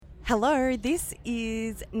Hello, this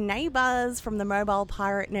is Neighbours from the Mobile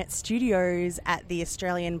Pirate Net studios at the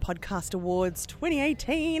Australian Podcast Awards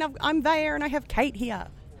 2018. I'm there and I have Kate here.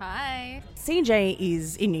 Hi. CJ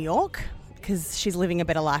is in New York because she's living a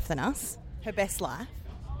better life than us, her best life.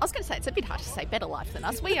 I was going to say, it's a bit hard to say better life than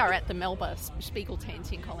us. We are at the Melba Spiegel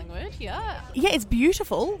tent in Collingwood, yeah. Yeah, it's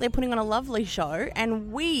beautiful. They're putting on a lovely show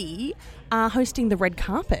and we are hosting the red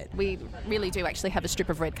carpet. We really do actually have a strip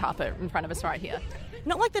of red carpet in front of us right here.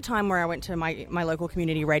 Not like the time where I went to my local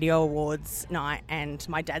community radio awards night and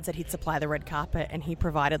my dad said he'd supply the red carpet and he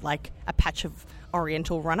provided like a patch of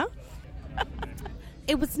Oriental runner.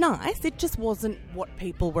 It was nice. It just wasn't what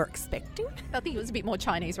people were expecting. I think it was a bit more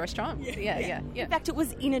Chinese restaurant. Yeah. In fact, it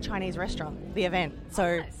was in a Chinese restaurant, the event.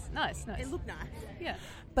 So Nice. It looked nice. Yeah.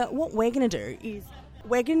 But what we're going to do is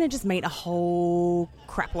we're going to just meet a whole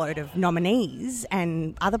crapload of nominees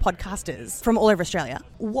and other podcasters from all over Australia.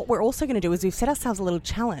 What we're also going to do is we've set ourselves a little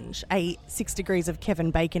challenge, a 6 degrees of Kevin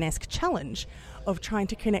Bacon-esque challenge of trying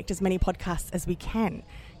to connect as many podcasts as we can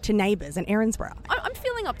to Neighbours and Erinsborough. I'm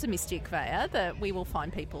feeling optimistic, Vaya, that we will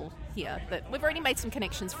find people here. That we've already made some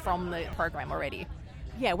connections from the program already.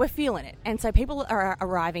 Yeah, we're feeling it. And so people are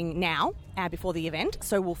arriving now before the event.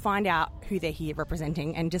 So we'll find out who they're here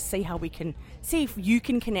representing and just see how we can see if you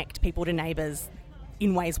can connect people to Neighbours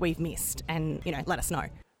in ways we've missed and, let us know.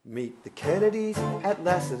 Meet the Kennedys at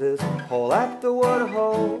Lassiter's Hall at the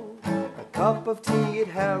Waterhole. A cup of tea at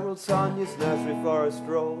Harold Sonia's nursery for a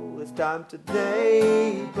stroll. It's time to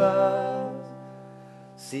Neighbours.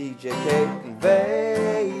 CJ, Kate and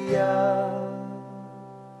Vaya.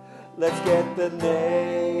 Let's get the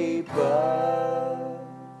Neighbours.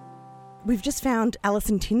 We've just found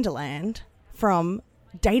Alison Tinderland from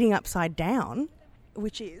Dating Upside Down,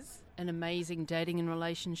 which is an amazing dating and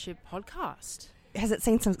relationship podcast. Has it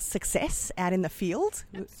seen some success out in the field?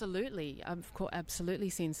 Absolutely. I've absolutely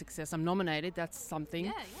seen success. I'm nominated. That's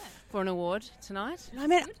something for an award tonight. I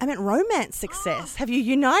meant romance success. Have you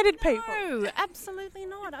united people? No, absolutely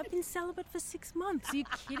not. I've been celibate for 6 months. Are you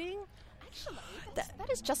kidding? Actually, that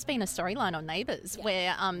has just been a storyline on Neighbours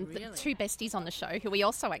where the two besties on the show, who we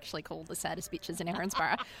also actually call the saddest bitches in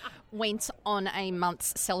Erinsborough, went on a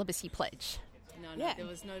month's celibacy pledge. No,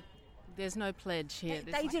 there's no pledge here.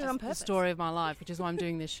 They did it on purpose. The story of my life, which is why I'm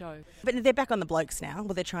doing this show. But they're back on the blokes now.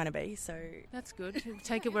 Well, they're trying to be, so... That's good.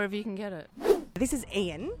 Take it wherever you can get it. This is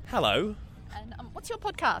Ian. Hello. And what's your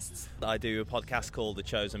podcast? I do a podcast called The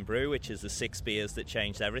Chosen Brew, which is the 6 beers that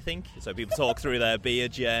changed everything. So people talk through their beer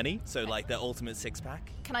journey, so like their ultimate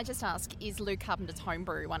 6-pack. Can I just ask, is Lou Carpenter's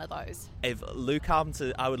Homebrew one of those? If Lou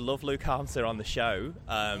Carpenter, I would love Lou Carpenter on the show.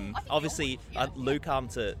 Obviously, Lou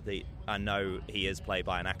Carpenter, I know he is played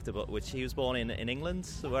by an actor, but which he was born in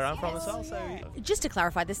England, where I'm from as well. So just to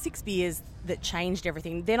clarify, the 6 beers that changed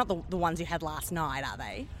everything, they're not the ones you had last night, are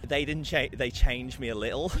they? They didn't change. They changed me a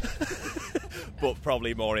little, but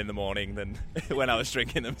probably more in the morning than when I was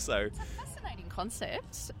drinking them. So it's a fascinating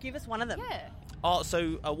concept. Give us one of them. Yeah.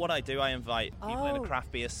 So what I do, I invite people in the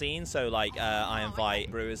craft beer scene. So I invite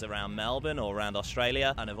brewers around Melbourne or around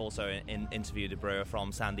Australia, and I've also interviewed a brewer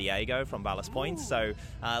from San Diego, from Ballast Point. So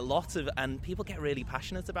and people get really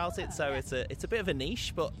passionate about it. So it's a bit of a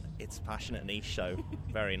niche, but it's a passionate niche. So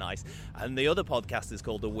very nice. And the other podcast is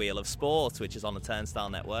called The Wheel of Sport, which is on the Turnstile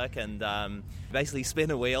Network, and basically spin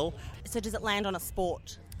a wheel. So does it land on a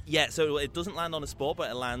sport? Yeah, so it doesn't land on a sport, but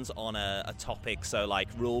it lands on a topic, so like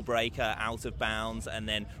rule breaker, out of bounds, and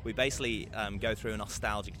then we basically go through a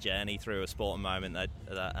nostalgic journey through a sporting moment that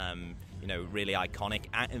really iconic.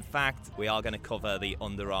 In fact, we are going to cover the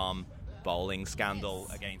underarm bowling scandal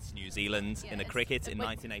against New Zealand in the cricket in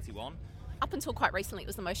 1981. Up until quite recently, it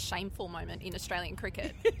was the most shameful moment in Australian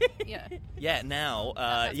cricket. Yeah, now,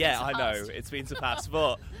 I know, it's been surpassed.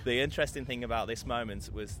 But the interesting thing about this moment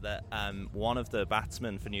was that one of the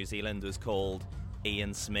batsmen for New Zealand was called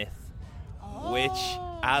Ian Smith, which,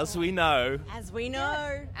 as we know...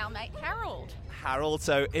 Our mate Harold.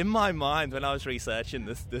 So in my mind, when I was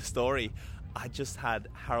researching the story, I just had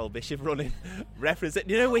Harold Bishop running reference.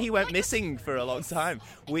 Where he went missing for a long time?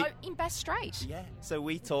 In Bass Strait. Yeah, so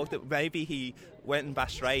we talked that maybe he went in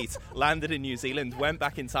Bass Strait, landed in New Zealand, went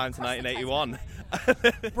back in time to 1981.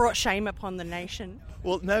 Brought shame upon the nation.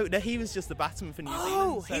 Well, no, he was just the batsman for New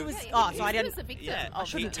Zealand. He was... so I didn't... a victim. I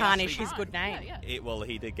shouldn't tarnish his good name.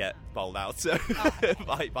 He did get bowled out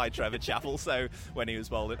by Trevor Chappell, so when he was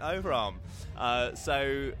bowled at overarm.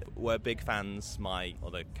 So we're big fans, my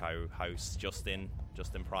other co-host, Justin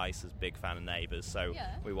Price is a big fan of Neighbours, so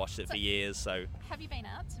we watched it for years. So have you been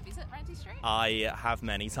out to visit Ramsay Street? I have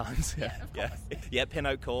many times. Yeah, Pin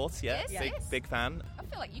Oak Court. Yeah, big fan. I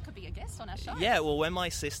feel like you could be a guest on our show. Yeah, well, when my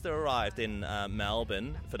sister arrived in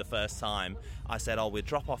Melbourne for the first time, I said, we'll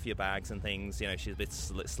drop off your bags and things. You know, she's a bit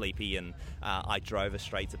sleepy, and I drove her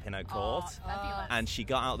straight to Pin Oak Court. And she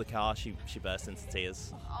got out of the car, she burst into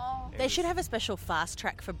tears. They should have a special fast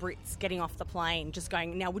track for Brits getting off the plane, just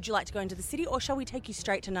going, now, would you like to go into the city, or shall we take you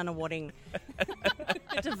straight to Nunawading,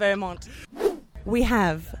 to Vermont? We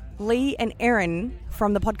have Lee and Erin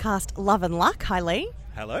from the podcast Love and Luck. Hi, Lee.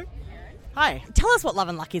 Hello. Hi. Tell us what Love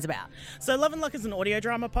and Luck is about. So Love and Luck is an audio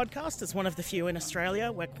drama podcast. It's one of the few in Australia.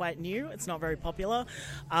 We're quite new. It's not very popular.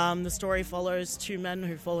 The story follows two men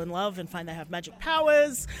who fall in love and find they have magic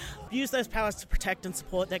powers, use those powers to protect and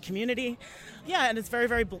support their community. Yeah, and it's very,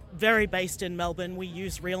 very, very based in Melbourne. We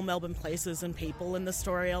use real Melbourne places and people in the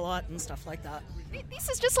story a lot and stuff like that. This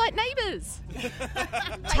is just like Neighbours.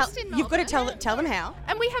 You've got to tell them how.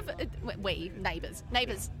 And we have, Neighbours.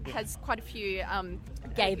 Neighbours has quite a few...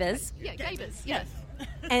 Gaybers. Yeah, Gaybers, yes.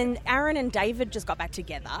 And Aaron and David just got back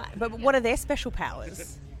together. But what are their special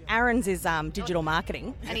powers? Aaron's is digital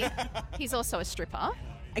marketing. And he's also a stripper.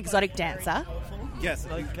 Exotic dancer. Yes,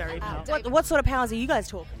 very powerful. What sort of powers are you guys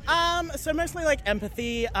talking? So mostly like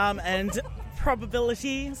empathy and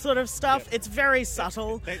probability sort of stuff. It's very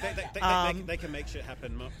subtle. They can make shit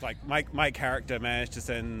happen. Like my character managed to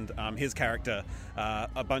send his character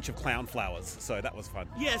a bunch of clown flowers, so that was fun.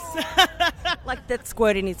 Yes. Like that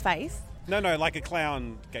squirt in his face? No, like a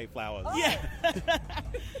clown gave flowers. Yeah.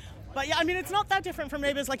 But yeah, I mean, it's not that different from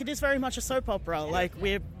Neighbours. Like, it is very much a soap opera. Like,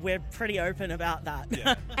 we're pretty open about that.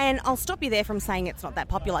 Yeah. And I'll stop you there from saying it's not that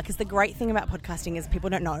popular, because the great thing about podcasting is people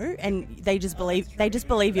don't know, and they just believe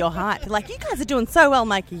your heart. They're like, you guys are doing so well,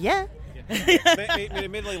 Mike. Yeah.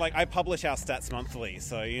 Admittedly, like, I publish our stats monthly,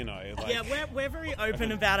 so you know. Like... Yeah, we're very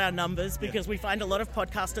open about our numbers because we find a lot of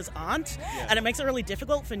podcasters aren't, and it makes it really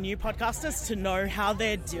difficult for new podcasters to know how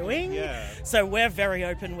they're doing. Yeah. So we're very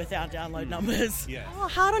open with our download numbers. Yeah. Oh,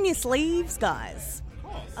 hard on your sleeves, guys.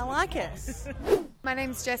 I like it. My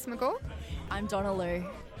name's Jess McGaw. I'm Donna Lou.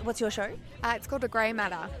 What's your show? It's called A Grey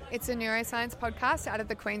Matter. It's a neuroscience podcast out of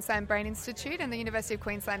the Queensland Brain Institute and the University of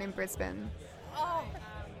Queensland in Brisbane. Oh.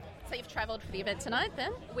 So you've travelled for the event tonight,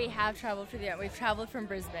 then? We have travelled for the event. We've travelled from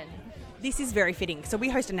Brisbane. This is very fitting. So we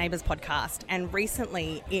host a Neighbours podcast, and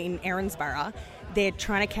recently in Erinsborough, they're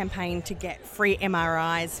trying to campaign to get free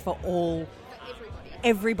MRIs for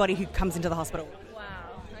everybody who comes into the hospital. Wow.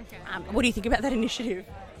 Okay. What do you think about that initiative?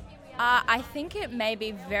 I think it may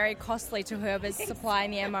be very costly to whoever's supplying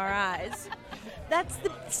the MRIs. That's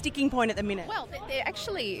the sticking point at the minute. Well, they're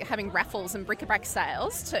actually having raffles and bric-a-brac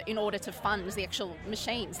sales in order to fund the actual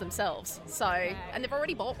machines themselves. So, and they've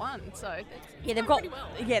already bought one. So they've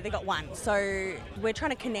got one. So we're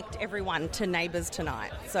trying to connect everyone to Neighbours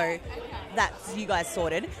tonight. So that's you guys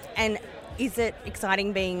sorted. And is it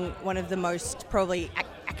exciting being one of the most probably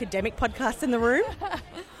academic podcasts in the room?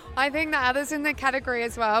 I think the others in the category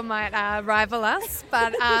as well might rival us,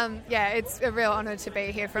 but it's a real honour to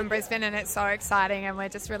be here from Brisbane, and it's so exciting, and we're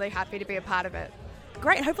just really happy to be a part of it.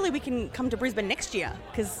 Great. Hopefully we can come to Brisbane next year,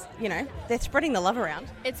 because, you know, they're spreading the love around.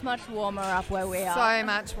 It's much warmer up where we are. So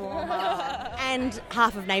much warmer. And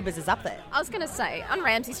half of Neighbours is up there. I was going to say, on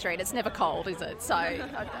Ramsay Street, it's never cold, is it? So I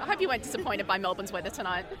hope you weren't disappointed by Melbourne's weather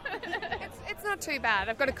tonight. It's not too bad.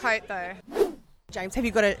 I've got a coat, though. James, have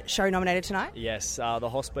you got a show nominated tonight? Yes, the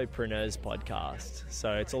Hospopreneurs podcast.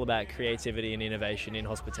 So it's all about creativity and innovation in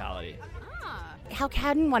hospitality. How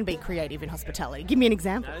can one be creative in hospitality? Give me an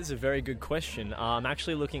example. That is a very good question. I'm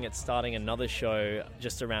actually looking at starting another show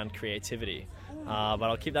just around creativity, but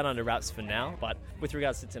I'll keep that under wraps for now. But with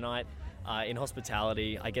regards to tonight, in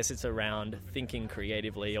hospitality, I guess it's around thinking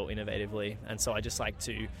creatively or innovatively, and so I just like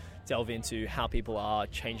to delve into how people are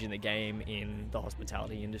changing the game in the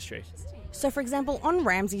hospitality industry. So, for example, on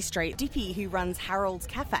Ramsay Street, Dippy, who runs Harold's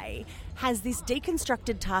Cafe, has this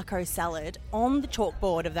deconstructed taco salad on the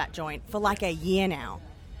chalkboard of that joint for like a year now.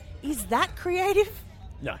 Is that creative?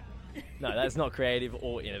 No, that's not creative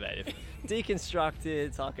or innovative.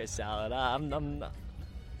 Deconstructed taco salad, I don't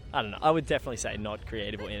know. I would definitely say not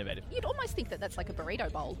creative or innovative. You'd almost think that that's like a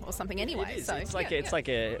burrito bowl or something anyway. It is. So it's like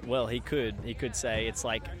a. Well, he could say it's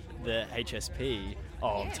like the HSP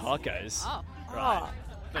of tacos. Oh, right.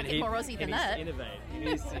 But he's more Aussie than that. He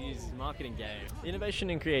needs to use his marketing game. Innovation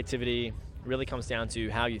and creativity really comes down to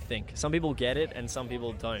how you think. Some people get it and some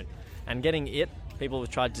people don't. And getting it, people have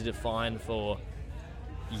tried to define for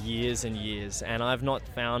years and years. And I've not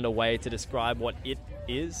found a way to describe what it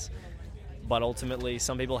is. But ultimately,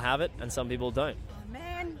 some people have it and some people don't.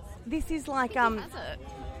 Man, This is like Has it?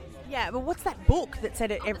 yeah, but what's that book that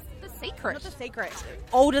said it? The Secret. Not The Secret.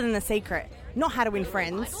 Older Than The Secret. Not How to Win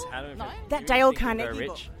Friends. No? That Dale Think and Grow Carnegie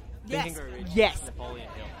book. Rich. Yes. Think and Grow Rich. Yes. Napoleon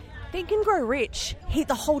Hill. Think and Grow Rich.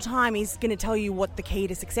 The whole time he's going to tell you what the key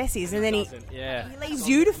to success is, and then he leaves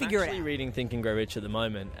you to figure I'm it actually out. reading Think and Grow Rich at the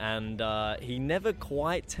moment, and he never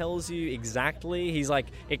quite tells you exactly. He's like,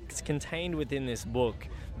 it's contained within this book,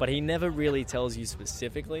 but he never really tells you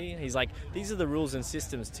specifically. He's like, these are the rules and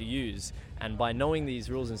systems to use, and by knowing these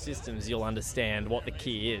rules and systems, you'll understand what the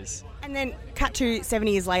key is. And then, cut to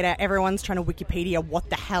 70 years later, everyone's trying to Wikipedia what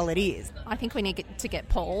the hell it is. I think we need to get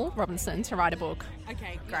Paul Robinson to write a book.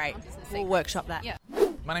 Okay, great. We'll workshop that. Yeah.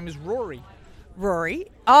 My name is Rory. Rory?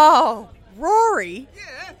 Oh, Rory?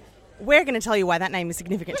 Yeah. We're going to tell you why that name is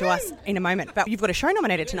significant to us in a moment, but you've got a show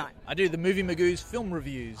nominated tonight. I do the Movie Magoo's film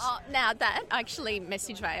reviews. Now that, I actually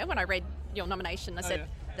messaged Raya when I read your nomination. I said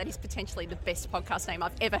that is potentially the best podcast name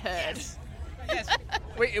I've ever heard. Yes.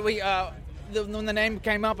 When the name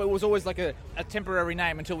came up, it was always like a temporary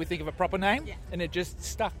name until we think of a proper name, and it just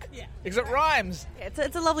stuck. Yeah. Because it rhymes. Yeah,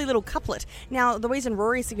 it's a lovely little couplet. Now, the reason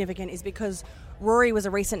Rory is significant is because Rory was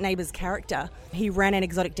a recent Neighbours character. He ran an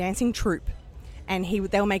exotic dancing troupe, and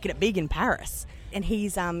they were making it big in Paris. And he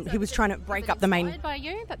was trying to break up the main... Inspired by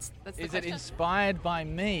you? That's the Is question. it inspired by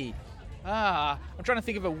me? I'm trying to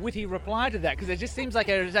think of a witty reply to that, because it just seems like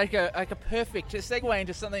a perfect segue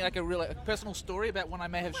into something like a personal story about one I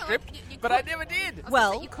may have stripped, but I never did.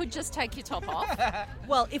 Well, you could just take your top off.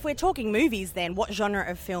 Well, if we're talking movies, then what genre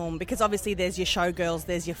of film? Because obviously there's your Showgirls,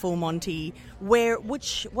 there's your Full Monty.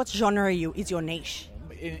 What genre is your niche?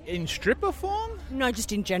 In stripper form? No,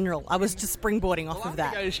 just in general. I was just springboarding off of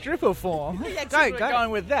that. Go stripper form. Yeah, Since we're go.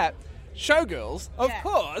 going with that. Showgirls, of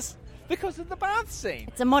course, because of the bath scene.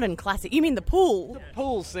 It's a modern classic. You mean the pool? The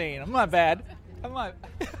pool scene. My bad.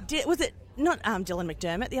 Was it not Dylan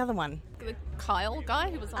McDermott? The other one. The Kyle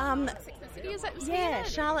guy who was on Sex and the City, is that? Was he in it?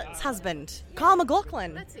 Charlotte's husband, Kyle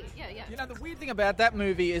MacLachlan. That's it. Yeah. You know, the weird thing about that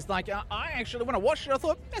movie is, like, I actually, when I watched it, I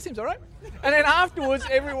thought, that seems all right. And then afterwards,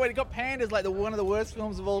 everyone got panned as, like, one of the worst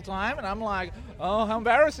films of all time. And I'm like, oh, how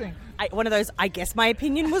embarrassing. One of those, I guess my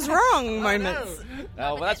opinion was wrong moments.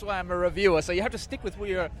 Well, that's why I'm a reviewer. So you have to stick with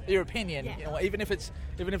your opinion, you know, even if it's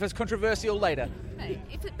controversial later. Hey,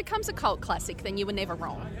 if it becomes a cult classic, then you were never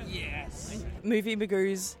wrong. Yes. Movie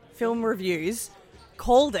Magoo's film reviews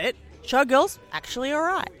called it Showgirls, actually all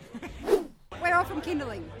right. We're all from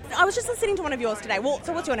Kindling. I was just listening to one of yours today. Well,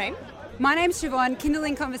 so what's your name? My name's Siobhan.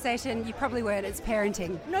 Kindling Conversation, you probably heard it's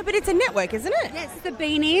parenting. No, but it's a network, isn't it? Yes, the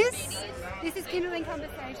Beanies. This is Kindling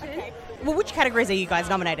Conversation. Okay. Well, which categories are you guys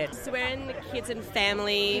nominated? So we're in the Kids and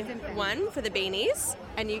Family one for the Beanies,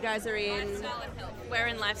 and you guys are in... We're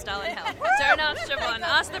in Lifestyle and Health. Don't ask Siobhan,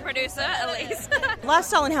 ask the producer, Elise.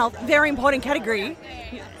 Lifestyle and health, very important category.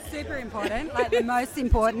 Super important, like the most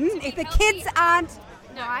important. If the kids aren't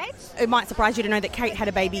right... It might surprise you to know that Kate had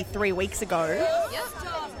a baby 3 weeks ago. Yep.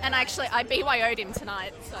 And actually, I BYO'd him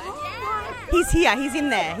tonight. So. He's here, he's in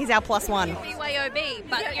there. He's our +1. BYOB,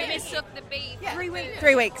 but you mistook the B. Yeah. 3 weeks.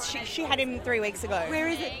 3 weeks. She had him 3 weeks ago. Where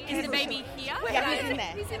is it? Is the baby here? Yeah, he's in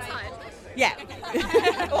there. He's inside. Yeah.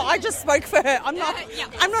 Well, I just spoke for her. I'm not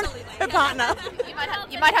her partner.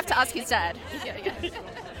 You might have to ask his dad. Yeah.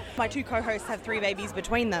 My two co-hosts have 3 babies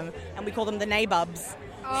between them, and we call them the Nabubs.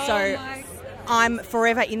 Oh, so my. I'm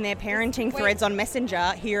forever in their parenting threads on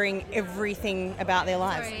Messenger, hearing everything about their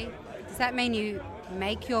lives. Sorry. Does that mean you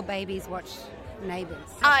make your babies watch Neighbours?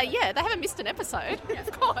 Yeah, they haven't missed an episode.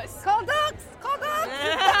 Of course. Call dogs! Call dogs!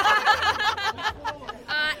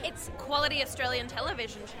 It's quality Australian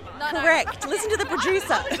television. Correct. Listen to the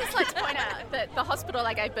producer. I would just like to point out that the hospital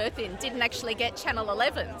I gave birth in didn't actually get Channel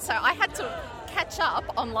 11, so I had to catch up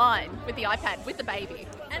online with the iPad with the baby.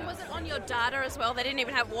 And was it on your data as well? They didn't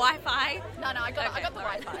even have Wi-Fi? No, I got the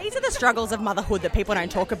Wi-Fi. These are the struggles of motherhood that people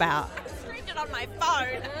don't talk about. Streamed it on my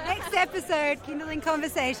phone. Next episode, Kindling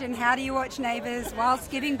Conversation, how do you watch Neighbours whilst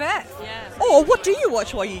giving birth? Yeah. Or what do you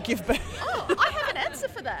watch while you give birth? Oh, I have an answer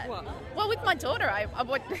for that. What? Well, with my daughter, I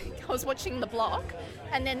was watching The Block,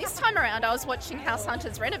 and then this time around I was watching House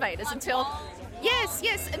Hunters Renovators until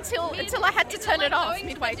I had to turn it off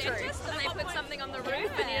midway through. And they put something on the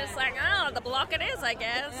roof, and you're just like, oh, The Block it is, I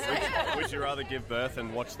guess. Would you rather give birth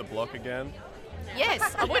and watch The Block again?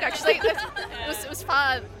 Yes, I would actually. It was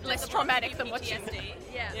far less traumatic than watching.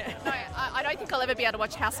 Yeah. No, I don't think I'll ever be able to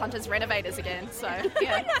watch House Hunters Renovators again. So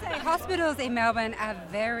yeah. Hospitals in Melbourne are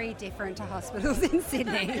very different to hospitals in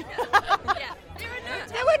Sydney. Yeah.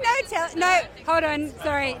 There were no hold on,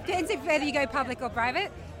 sorry. Depends if whether you go public or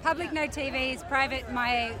private. Public, no TVs. Private,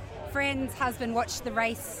 my friend's husband watched the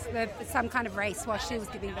race, some kind of race while she was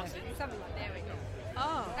giving birth. Something like that.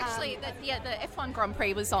 Oh. Actually, the F1 Grand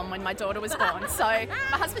Prix was on when my daughter was born, so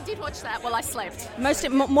my husband did watch that while I slept.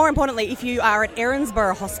 More importantly, if you are at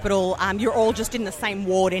Erinsborough Hospital, you're all just in the same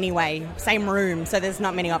ward anyway, same room, so there's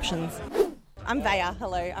not many options. I'm Vaya.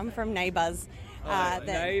 Hello, I'm from Neighbours.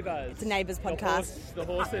 Neighbours. It's a Neighbours podcast. The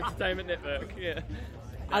Horse Entertainment Network. Yeah.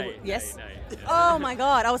 Yes. Nay. Oh my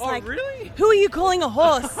God! I was like, really? Who are you calling a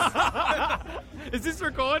horse? Is this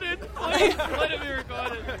recorded? Please let it be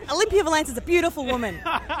recorded. Olympia Valance is a beautiful woman.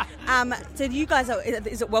 So you guys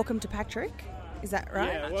is it Welcome to Patrick? Is that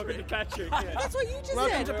right? Yeah, welcome to Patrick. Yeah. That's what you just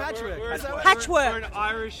Welcome said. to Patrick. Patchwork. We're an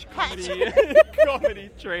Irish comedy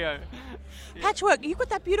trio. Patchwork. You've got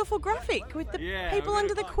that beautiful graphic with the people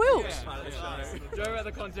under the quilt. Don't worry about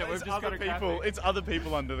the content. We've just got a graphic. It's other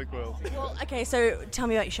people under the quilt. Well, okay. So tell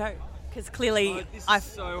me about your show, because clearly this is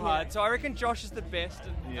so hard. So I reckon Josh is the best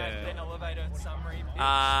at that elevator summary.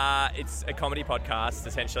 It's a comedy podcast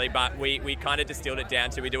essentially, but we kind of distilled it down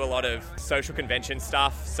to we do a lot of social convention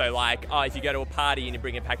stuff. So like, if you go to a party and you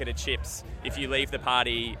bring a packet of chips, if you leave the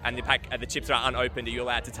party and the chips are unopened, are you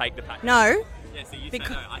allowed to take the packet? No. Yeah, so you say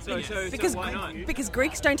no. I say yes. Because because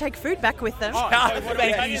Greeks don't take food back with them.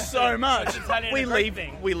 Thank you so much. We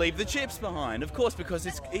leave the chips behind, of course, because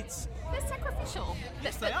it's. They're sacrificial.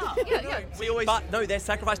 Yes, they are. Yeah. But no, they're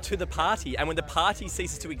sacrificed to the party, and when the party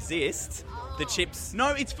ceases to exist, the chips. No,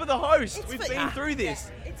 it's for the host. We've been through this.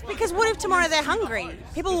 It's because what if tomorrow they're hungry?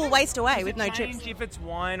 People will waste away with no chips. If it's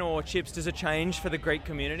wine or chips, does it change for the Greek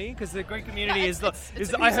community? Because the Greek community it's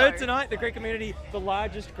I heard tonight, the Greek community, the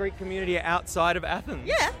largest Greek community outside of Athens.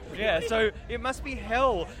 Yeah. Yeah, so it must be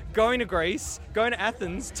hell going to Greece, going to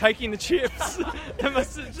Athens, taking the chips. It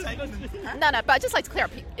must No, but I'd just like to clear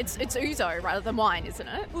up. It's ouzo rather than wine, isn't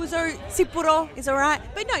it? Ouzo, sipuro is all right.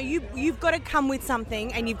 But no, you've got to come with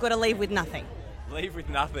something and you've got to leave with nothing. Leave with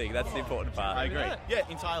nothing. That's the important part. I agree. Yeah,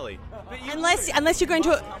 entirely. Unless you're going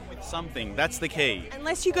to Something. That's the key.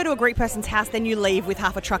 unless you go to a Greek person's house, then you leave with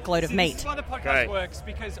half a truckload of meat. This is why the podcast works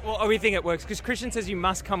because, we think it works because Christian says you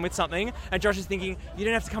must come with something, and Josh is thinking you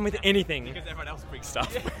don't have to come with anything because everyone else brings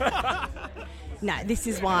stuff. No, this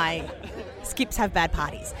is why skips have bad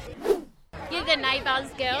parties. You're the Neighbours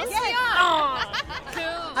girls? Yes, we are. Oh,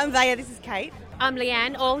 cool. I'm Vaya, this is Kate. I'm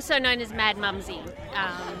Leanne, also known as Mad Mumsy.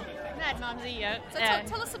 Mad Mumsy, yeah. So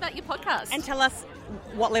tell us about your podcast. And tell us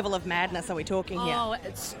what level of madness are we talking here? Oh,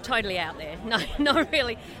 it's totally out there. No, not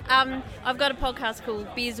really. I've got a podcast called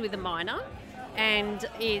Beers with a Miner, and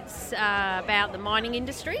it's about the mining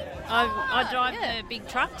industry. I drive the big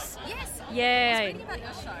trucks. Yes. Yeah. I was reading about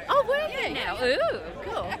your show. Oh, were you now? Ooh,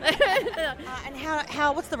 cool. And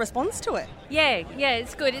how? What's the response to it? Yeah,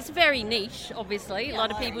 it's good. It's very niche, obviously. A lot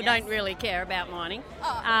of people don't really care about mining.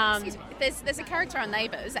 Excuse me. There's a character on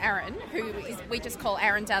Neighbours, Aaron, we just call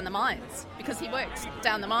Aaron down the mines because he works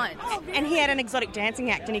down the mines. And he had an exotic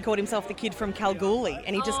dancing act and he called himself the Kid from Kalgoorlie,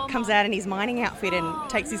 and he just comes out in his mining outfit and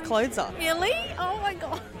takes his clothes off. Really? Oh my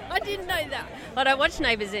God. I didn't know that. I don't watch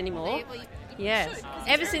Neighbours anymore. Yes.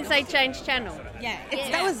 Ever since they changed channel. Yeah.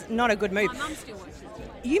 That was not a good move. My mum still watches it.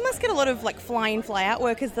 You must get a lot of fly in, fly out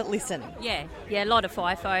workers that listen. Yeah, a lot of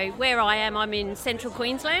FIFO. Where I am, I'm in central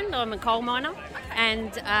Queensland. I'm a coal miner.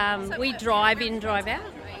 And we drive in, drive out.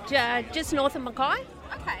 Just north of Mackay.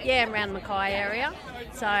 Okay. Yeah, around Mackay area.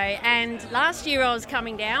 So, and last year I was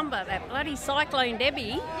coming down, but that bloody Cyclone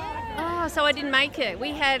Debbie... Oh, so I didn't make it.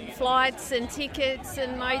 We had flights and tickets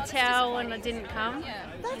and motel and I didn't come.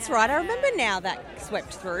 That's right, I remember now that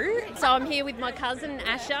swept through. So I'm here with my cousin,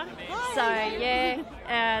 Asha. So,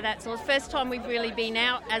 that's the first time we've really been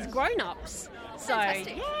out as grown-ups. So,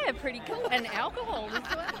 yeah, pretty cool. And alcohol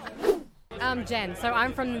as well. I'm Jen, so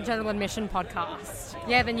I'm from the General Admission podcast.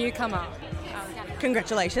 Yeah, the newcomer.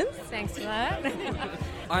 Congratulations. Thanks for that.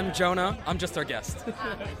 I'm Jonah. I'm just our guest.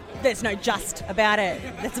 There's no just about it.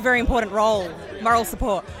 That's a very important role. Moral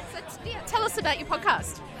support. So, tell us about your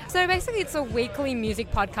podcast. So basically it's a weekly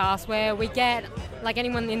music podcast where we get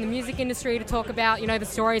anyone in the music industry to talk about, the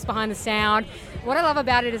stories behind the sound. What I love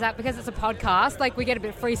about it is that because it's a podcast, we get a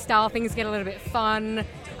bit freestyle, things get a little bit fun,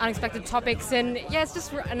 unexpected topics, and it's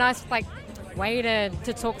just a nice way to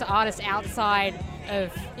talk to artists outside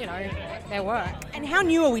of, their work. And how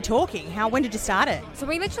new are we talking? When did you start it? So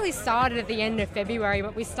we literally started at the end of February,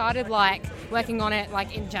 but we started working on it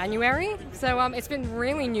in January. So it's been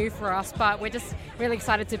really new for us, but we're just really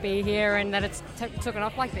excited to be here and that it's taken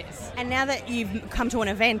off like this. And now that you've come to an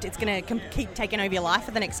event, it's going to keep taking over your life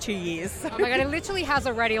for the next 2 years. Oh my God, it literally has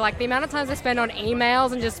already. The amount of times I spend on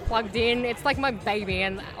emails and just plugged in, it's like my baby,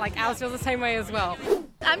 and Alice feels the same way as well.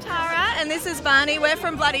 I'm Tara, and this is Barney. We're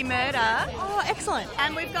from Bloody Murder. Oh, excellent.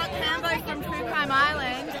 And we've got Cambo from True Crime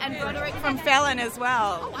Island and Broderick from Felon as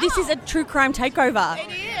well. This is a true crime takeover.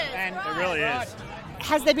 It is. And it really is.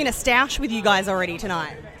 Has there been a stoush with you guys already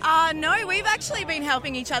tonight? No, we've actually been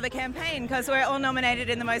helping each other campaign because we're all nominated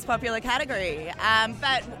in the most popular category.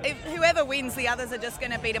 But if whoever wins, the others are just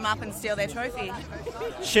going to beat them up and steal their trophy.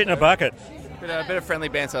 Shit in a bucket. A bit of friendly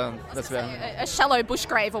banter. That's about A shallow bush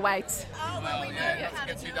grave awaits.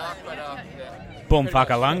 Boom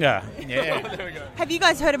fuckalunga. Yeah. There we go. Have you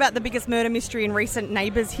guys heard about the biggest murder mystery in recent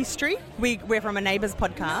Neighbours history? We're from a Neighbours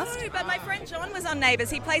podcast. No, but my friend John was on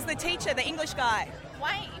Neighbours. He plays the teacher, the English guy.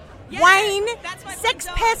 Wayne. Yeah, Wayne, that's my sex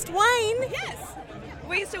friend John. pest Wayne. Yes.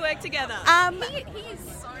 We used to work together. He is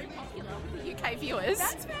so popular with the UK viewers.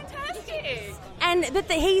 That's fantastic. And that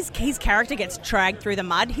his character gets dragged through the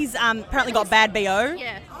mud. He's apparently got bad BO.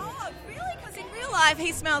 Yeah. Oh, really? Because in real life,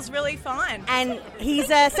 he smells really fine. And he's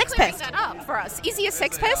a sex Clearing pest. that up for us. Is he a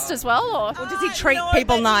sex pest as well, or does he treat No,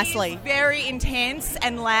 people but nicely? He's very intense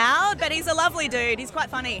and loud, but he's a lovely dude. He's quite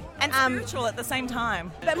funny and spiritual at the same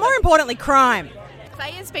time. But more importantly, crime.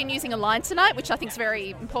 Thaya's been using a line tonight, which I think is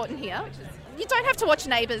very important here. You don't have to watch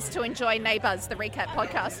Neighbours to enjoy Neighbours, the recap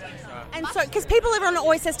podcast. And so, because everyone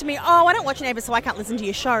always says to me, oh, I don't watch Neighbours, so I can't listen to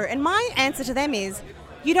your show. And my answer to them is,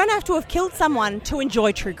 you don't have to have killed someone to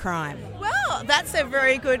enjoy true crime. Well, that's a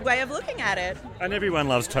very good way of looking at it. And everyone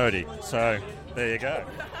loves Toadie, so there you go.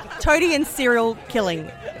 Toadie and serial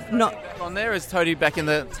killing. Not on there. Is Toadie back in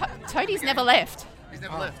the... Toadie's never left. He's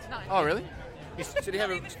never left? No. Oh, really? Should he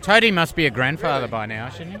have a... Toadie must be a grandfather by now,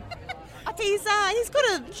 shouldn't he? He's got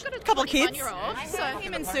a couple of kids. So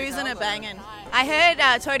him and Susan are banging. I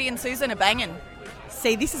heard Toadie and Susan are banging.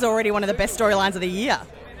 See, this is already one of the best storylines of the year.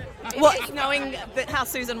 Well, it's knowing how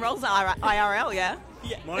Susan rolls IRL, yeah?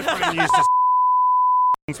 My friend used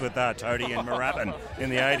to with Toadie and Marappin in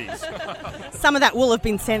the 80s. Some of that will have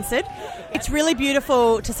been censored. It's really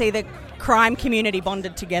beautiful to see the crime community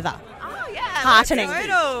bonded together. Oh, yeah. Heartening.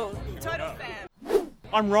 Total fan.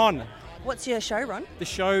 I'm Ron. What's your show, Ron? The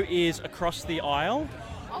show is Across the Aisle.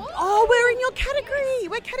 Oh, we're in your category.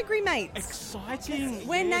 We're category mates. Exciting.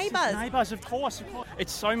 We're neighbours. Neighbours, of course.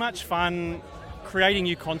 It's so much fun creating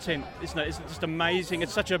new content, isn't it? It's just amazing.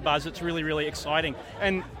 It's such a buzz. It's really, really exciting.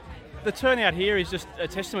 And the turnout here is just a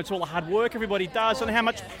testament to all the hard work everybody does and how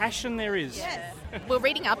much passion there is. Yes. We're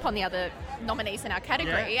reading up on the other nominees in our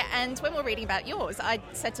category, and when we're reading about yours, I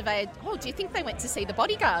said to Vade, do you think they went to see The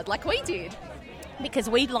Bodyguard like we did? Because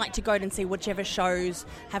we'd like to go and see whichever shows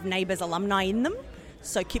have Neighbours alumni in them.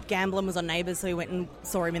 So Kip Gamblin was on Neighbours, so we went and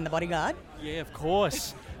saw him in The Bodyguard. Yeah, of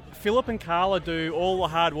course. Philip and Carla do all the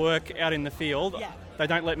hard work out in the field. Yeah. They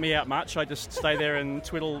don't let me out much. I just stay there and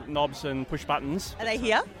twiddle knobs and push buttons. Are they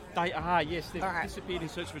here? They are, yes. They've disappeared in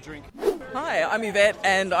search of a drink. Hi, I'm Yvette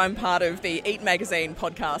and I'm part of the Eat Magazine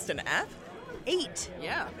podcast and app. Eat?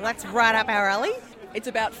 Yeah. Well, that's right up our alley. It's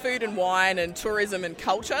about food and wine and tourism and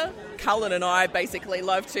culture. Cullen and I basically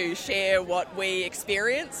love to share what we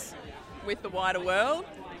experience with the wider world.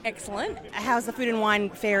 Excellent. How's the food and wine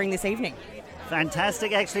faring this evening?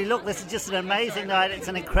 Fantastic. Actually, look, this is just an amazing night. It's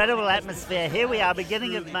an incredible atmosphere. Here we are,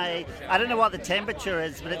 beginning of May. I don't know what the temperature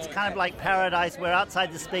is, but it's kind of like paradise. We're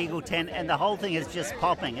outside the Spiegel tent, and the whole thing is just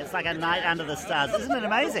popping. It's like a night under the stars. Isn't it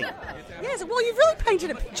amazing? Yes, well, you've really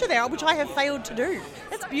painted a picture there, which I have failed to do.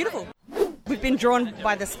 That's beautiful. We've been drawn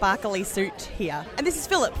by the sparkly suit here. And this is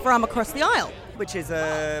Philip from Across the Aisle. Which is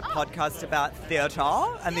a podcast about theatre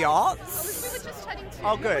and the arts. We were just chatting to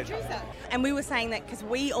Oh, good. the producer. And we were saying that because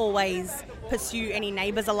we always pursue any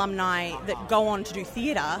Neighbours alumni that go on to do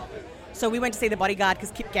theatre. So we went to see The Bodyguard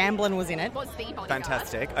because Kip Gamblin was in it. What's The Bodyguard?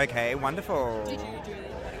 Fantastic. Okay, wonderful. Did you do The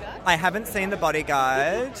Bodyguard? I haven't seen The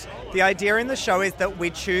Bodyguard. The idea in the show is that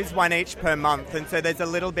we choose one each per month, and so there's a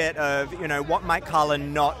little bit of, what might Carla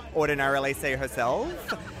not ordinarily see herself?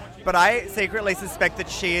 But I secretly suspect that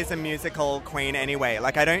she is a musical queen anyway.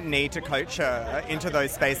 Like, I don't need to coach her into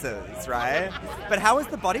those spaces, right? But how is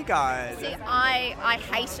The Bodyguard? See, I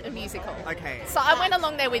hate a musical. Okay. So I went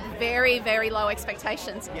along there with very, very low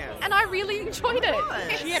expectations. Yes. And I really enjoyed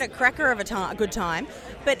it. She had a cracker of a good time.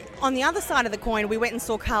 But on the other side of the coin, we went and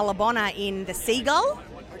saw Carla Bonner in The Seagull.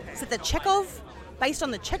 It's at the Chekhov, based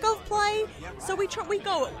on the Chekhov play. So we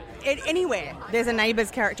go anywhere. There's a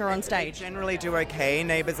Neighbours character on stage. Generally do okay,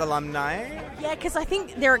 Neighbours alumni? Yeah, because I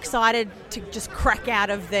think they're excited to just crack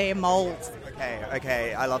out of their moulds.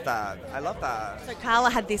 Okay, I love that. So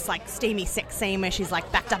Carla had this steamy sex scene where she's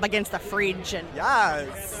backed up against the fridge and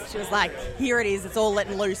yes, she was like, here it is, it's all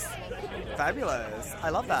letting loose. Fabulous. I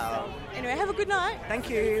love that. Anyway, have a good night. Thank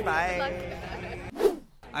you. Bye.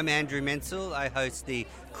 I'm Andrew Menzel. I host the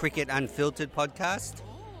Cricket Unfiltered podcast.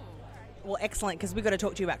 Well, excellent, because we've got to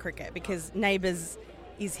talk to you about cricket, because Neighbours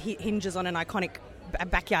hinges on an iconic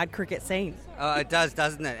backyard cricket scene. Oh, it does,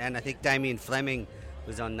 doesn't it? And I think Damien Fleming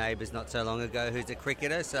was on Neighbours not so long ago, who's a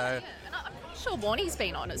cricketer, so... And I'm sure Warnie's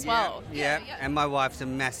been on as well. Yeah, and my wife's a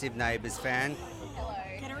massive Neighbours fan.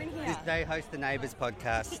 Get her in here. Because they host the Neighbours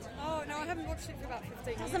podcast. Oh, no, I haven't watched it for about 15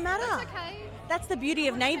 years. Doesn't matter. That's okay. That's the beauty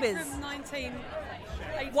of Neighbours. From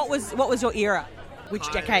 1980. What was your era? Which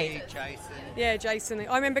decade? Jason. Yeah, Jason.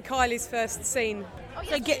 I remember Kylie's first scene. Oh,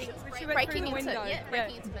 So get- She went breaking through the into window.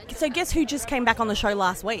 breaking into bed. So guess who just came back on the show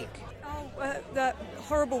last week? The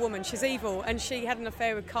horrible woman. She's evil, and she had an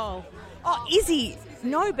affair with Carl. Oh, Izzy.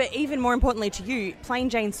 No, but even more importantly to you, Plain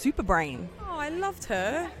Jane Superbrain. Oh, I loved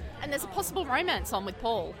her. And there's a possible romance on with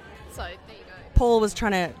Paul. So there you go. Paul was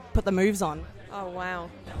trying to put the moves on. Oh, wow.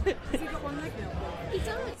 He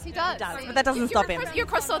does. But that doesn't stop him. You're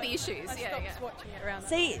across all the issues. Yeah. Watching it around.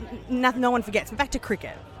 See, no one forgets. Back to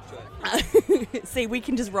cricket. See, we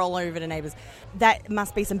can just roll over to Neighbours. That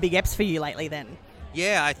must be some big eps for you lately then.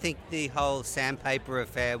 Yeah, I think the whole sandpaper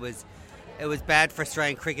affair was bad for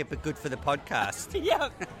Australian cricket, but good for the podcast. Yeah.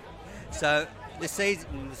 So the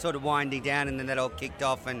season was sort of winding down, and then that all kicked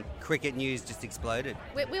off, and cricket news just exploded.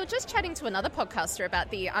 We were just chatting to another podcaster about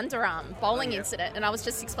the underarm bowling incident, and I was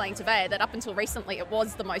just explaining to Vaya that up until recently it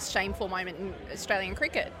was the most shameful moment in Australian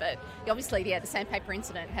cricket, but obviously, the sandpaper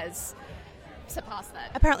incident has surpassed that.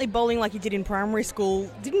 Apparently bowling like you did in primary school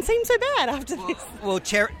didn't seem so bad after this. Well,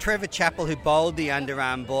 Trevor Chappell, who bowled the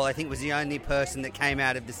underarm ball, I think was the only person that came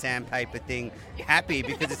out of the sandpaper thing happy,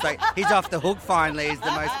 because it's like he's off the hook finally. He's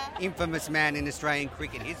the most infamous man in Australian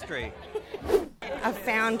cricket history. I've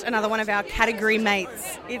found another one of our category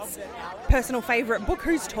mates. It's personal favourite, Book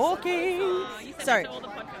Who's Talking. So,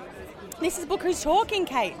 this is Book Who's Talking,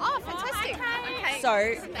 Kate. Oh, fantastic. Okay.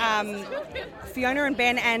 So, Fiona and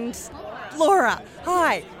Ben and Laura,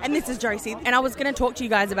 hi, and this is Josie, and I was going to talk to you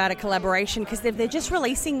guys about a collaboration, because they're just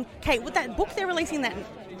releasing, Kate, with that book, they're releasing that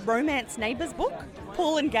romance Neighbours book,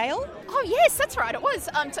 Paul and Gail. Oh yes, that's right, it was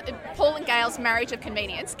Paul and Gail's Marriage of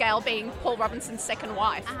Convenience, Gail being Paul Robinson's second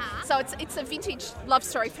wife. So it's a vintage love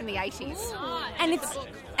story from the 80s.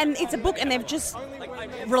 And it's a book, and they've just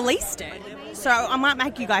released it. So I might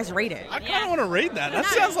make you guys read it. I kind of want to read that. That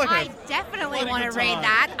sounds like I definitely really want to good read time.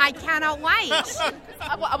 that. I cannot wait.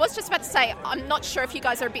 I was just about to say, I'm not sure if you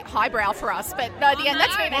guys are a bit highbrow for us, but no,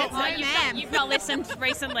 that's very nice. You've not listened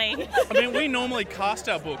recently. I mean, we normally cast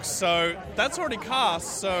our books, so that's already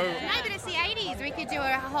cast, so... No, but it's the 80s. We could do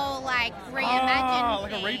a whole, reimagine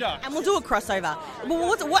like a redux. And we'll do a crossover.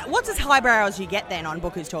 Well, what's as highbrow as you get then on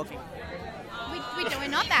Book Who's Talking? We're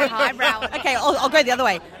not that highbrow. Okay, I'll go the other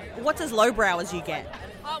way. What's as lowbrow as you get?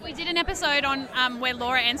 We did an episode on where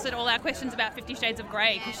Laura answered all our questions about 50 Shades of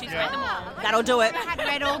Grey, because she's read them all. That'll do it. I had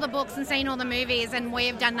read all the books and seen all the movies, and we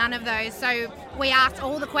have done none of those. So we asked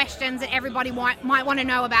all the questions that everybody might want to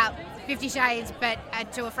know about 50 Shades, but are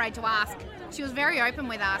too afraid to ask. She was very open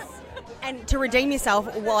with us. And to redeem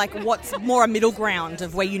yourself, what's more a middle ground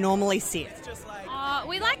of where you normally sit?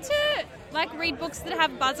 We like to read books that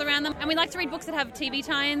have buzz around them, and we like to read books that have TV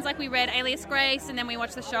tie-ins. Like we read Alias Grace, and then we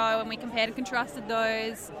watched the show and we compared and contrasted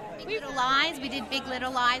those. Big Little Lies. We did Big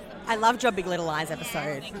Little Lies. I loved your Big Little Lies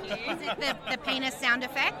episode. Is it the penis sound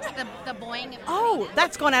effect, the boing? Oh,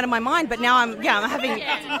 that's gone out of my mind, but now I'm having...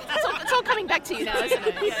 Yeah. It's all coming back to you now, isn't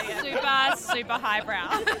it? Super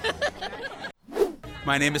highbrow.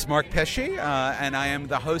 My name is Mark Pesce, and I am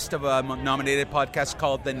the host of a nominated podcast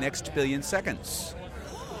called The Next Billion Seconds.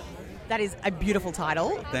 That is a beautiful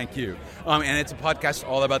title. Thank you. And it's a podcast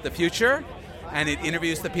all about the future, and it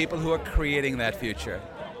interviews the people who are creating that future.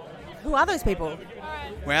 Who are those people?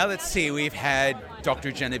 Well, let's see. We've had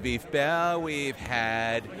Dr. Genevieve Bell, we've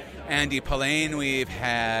had Andy Polaine, we've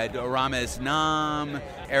had Ramez Nam,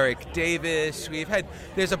 Eric Davis.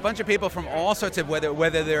 There's a bunch of people from all sorts of,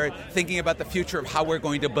 whether they're thinking about the future of how we're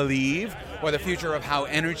going to believe, or the future of how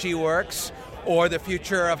energy works, or the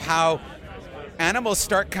future of how animals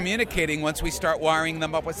start communicating once we start wiring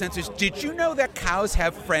them up with sensors. Did you know that cows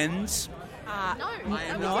have friends? No. I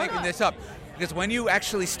am not making this up. Because when you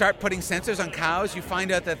actually start putting sensors on cows, you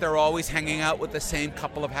find out that they're always hanging out with the same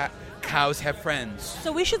couple of cows have friends.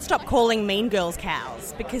 So we should stop calling Mean Girls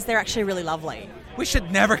cows, because they're actually really lovely. We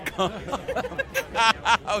should never call them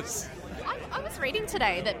cows. I was reading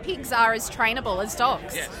today that pigs are as trainable as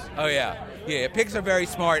dogs. Yes. Oh, yeah. Yeah, pigs are very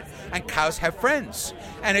smart, and cows have friends.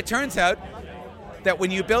 And it turns out that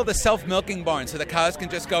when you build a self-milking barn so the cows can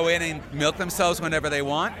just go in and milk themselves whenever they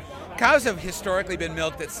want, cows have historically been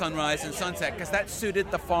milked at sunrise and sunset because that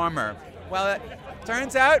suited the farmer. Well, it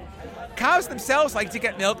turns out cows themselves like to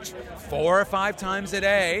get milked 4 or 5 times a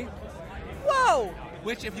day. Whoa!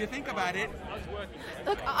 Which, if you think about it...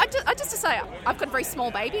 Look, I just to say, I've got a very small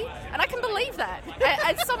baby, and I can believe that.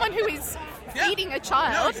 As someone who is feeding a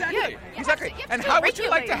child... No, exactly. Exactly. And how would you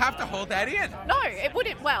like to have to hold that in? No, it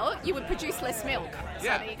wouldn't. Well, you would produce less milk. So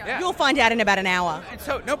there you go. You'll find out in about an hour. And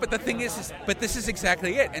so, no, but the thing is, but this is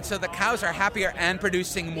exactly it. And so the cows are happier and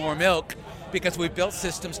producing more milk because we've built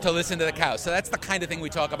systems to listen to the cows. So that's the kind of thing we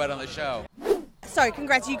talk about on the show. So,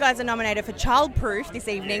 congrats, you guys are nominated for Childproof this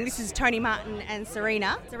evening. This is Tony Martin and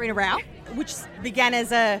Serena Rao, which began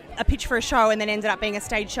as a pitch for a show and then ended up being a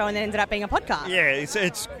stage show and then ended up being a podcast. Yeah,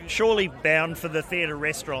 it's surely bound for the theatre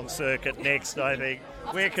restaurant circuit next, I think.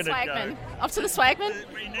 Where can it go? Off to the Swagman?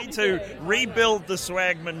 We need to rebuild the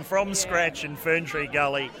Swagman from scratch in Ferntree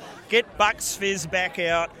Gully, get Bucks Fizz back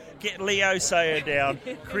out, get Leo Sayer down,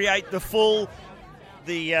 create the full,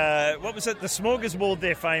 the smorgasbord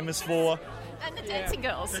they're famous for. And the Dancing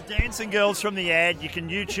Girls. The Dancing Girls from the ad, you can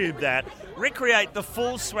YouTube that. Recreate the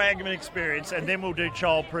full Swagman experience, and then we'll do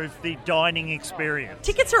Childproof, the dining experience.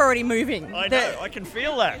 Tickets are already moving. I know, I can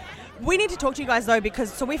feel that. We need to talk to you guys, though,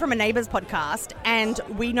 because we're from a Neighbours podcast, and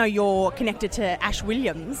we know you're connected to Ash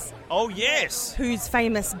Williams. Oh, yes. Who's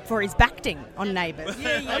famous for his acting on Neighbours.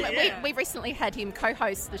 We recently had him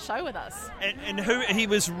co-host the show with us. And he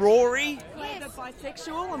was Rory? Yes.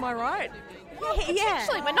 Bisexual, am I right? Yeah.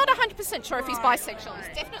 Actually, we're not 100% sure if he's bisexual.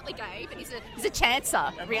 He's definitely gay, but he's a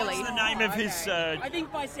chancer, really. What's the name of his... I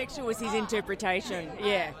think bisexual was his interpretation,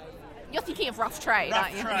 yeah. You're thinking of Rough Trade,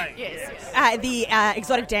 aren't you? Trade, yes. The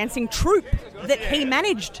exotic dancing troupe that he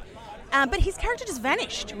managed. But his character just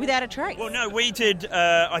vanished without a trace. Well, no, we did,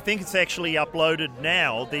 I think it's actually uploaded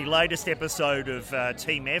now, the latest episode of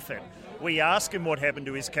Team Effort. We ask him what happened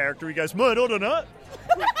to his character. He goes, "Mate, I don't know."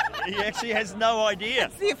 He actually has no idea.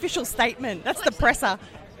 That's the official statement. That's the presser.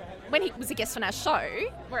 When he was a guest on our show,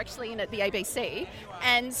 we're actually in at the ABC,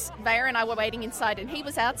 and Vaya and I were waiting inside, and he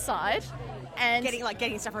was outside and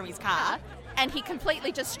getting stuff from his car, and he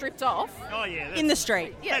completely just stripped off. Oh yeah, in the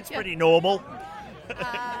street. That's pretty normal.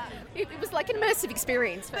 It was like an immersive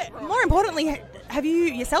experience. But more importantly, have you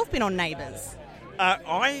yourself been on Neighbours?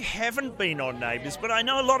 I haven't been on Neighbours, but I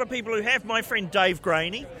know a lot of people who have. My friend Dave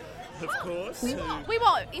Graney, of course. We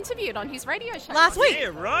were interviewed on his radio show last week.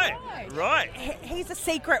 Yeah, right. He's a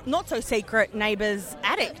secret, not so secret Neighbours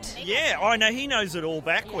addict. Yeah, I know. He knows it all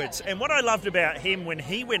backwards. And what I loved about him when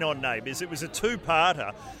he went on Neighbours, it was a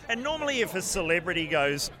two-parter. And normally if a celebrity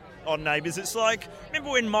goes on Neighbours, it's like,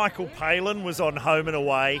 remember when Michael Palin was on Home and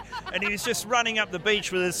Away and he was just running up the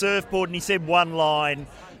beach with a surfboard and he said one line.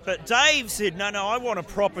 But Dave said, no, I want a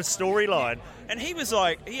proper storyline. And he was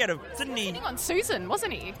like, he was sitting on Susan,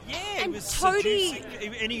 wasn't he? Yeah, and he was Toadie,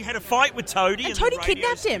 and he had a fight with Toadie. And Toadie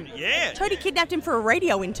kidnapped him. Yeah. Toadie kidnapped him for a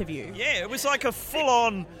radio interview. Yeah, it was like a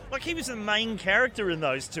full-on, like he was the main character in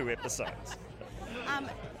those two episodes.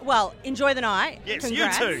 Well, enjoy the night. Yes,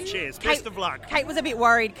 Congrats. You too. Cheers. Best of luck. Kate was a bit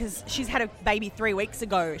worried because she's had a baby 3 weeks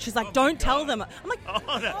ago. She's like, don't tell them. I'm like,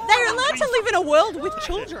 no. They're allowed to live in a world with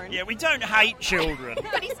children. Yeah, we don't hate children.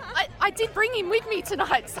 But I did bring him with me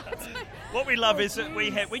tonight. So what we love is that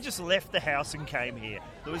we just left the house and came here.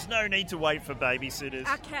 There was no need to wait for babysitters.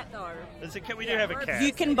 Our cat, though. We do have a cat.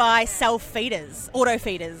 You can buy self-feeders,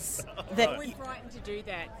 auto-feeders. We're frightened to do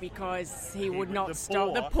that because he would not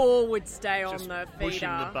stop. The paw would stay on the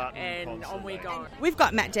feeder and on we go. We've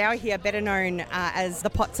got Matt Dower here, better known as the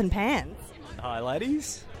Pots and Pans. Hi,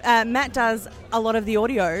 ladies. Matt does a lot of the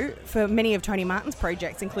audio for many of Tony Martin's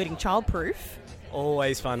projects, including Childproof.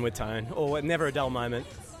 Always fun with Tone. Never a dull moment.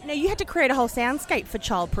 Now, you had to create a whole soundscape for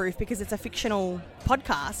Childproof because it's a fictional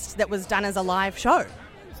podcast that was done as a live show.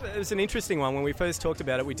 It was an interesting one. When we first talked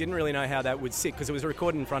about it, we didn't really know how that would sit because it was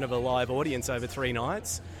recorded in front of a live audience over 3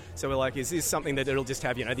 nights. So we're like, is this something that it'll just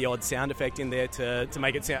have, the odd sound effect in there to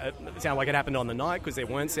make it sound like it happened on the night because there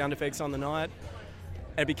weren't sound effects on the night?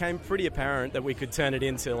 And it became pretty apparent that we could turn it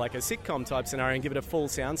into like a sitcom type scenario and give it a full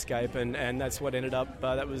soundscape, and that's what ended up,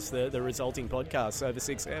 that was the resulting podcast over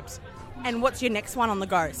 6 eps. And what's your next one on the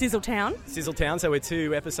go? Sizzletown? Sizzletown, so we're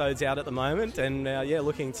 2 episodes out at the moment, and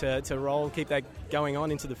looking to keep that going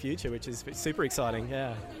on into the future, which is super exciting,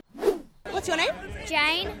 yeah. What's your name?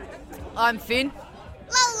 Jane. I'm Finn.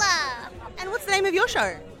 Lola. And what's the name of your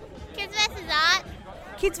show? Kids vs. Art.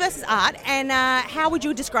 Kids vs. Art, and how would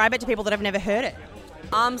you describe it to people that have never heard it?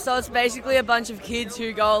 So it's basically a bunch of kids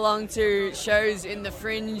who go along to shows in the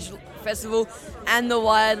Fringe Festival and the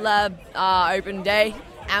Wired Lab open day,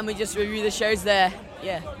 and we just review the shows there,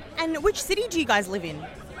 yeah. And which city do you guys live in?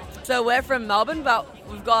 So we're from Melbourne, but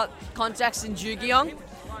we've got contacts in Jugeong,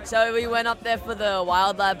 so we went up there for the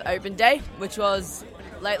Wild Lab open day, which was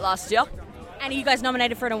late last year. And are you guys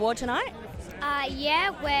nominated for an award tonight?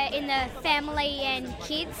 Yeah, we're in the family and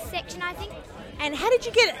kids section, I think. And how did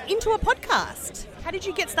you get into a podcast? How did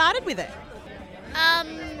you get started with it?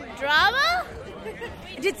 Drama?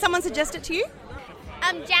 Did someone suggest it to you?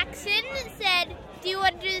 Jackson said, do you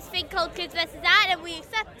want to do this thing called Kids vs. Art? And we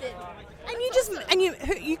accepted. And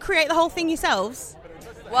you create the whole thing yourselves?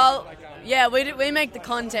 Well, yeah, we make the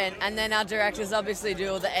content, and then our directors obviously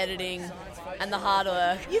do all the editing and the hard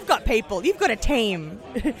work. You've got people. You've got a team.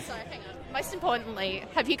 So, hang on. Most importantly,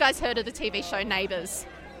 have you guys heard of the TV show Neighbours?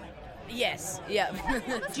 Yes. Yeah.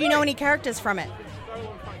 Do you know any characters from it?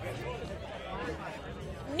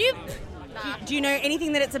 Nope. Do you know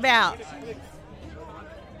anything that it's about?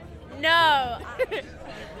 No.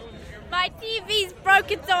 My TV's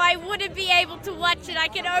broken, so I wouldn't be able to watch it. I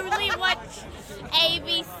can only watch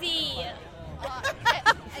ABC.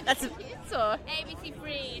 That's ABC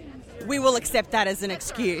Free. We will accept that as an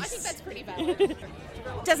excuse. I think that's pretty valid.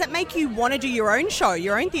 Does it make you want to do your own show,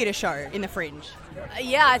 your own theatre show in the Fringe?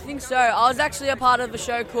 Yeah, I think so. I was actually a part of a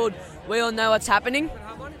show called We All Know What's Happening,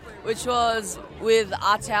 which was with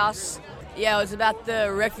Arts House. Yeah, it was about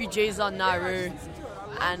the refugees on Nauru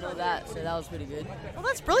and all that, so that was pretty good. Well,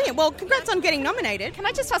 that's brilliant. Well, congrats on getting nominated. Can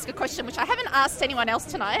I just ask a question, which I haven't asked anyone else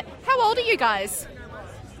tonight? How old are you guys?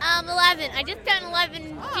 11. I just turned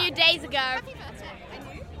 11 a few days ago.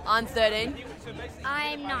 I'm 13.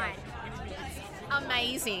 I'm 9.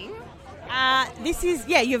 Amazing.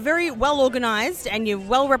 You're very well organised and you're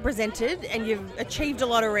well represented and you've achieved a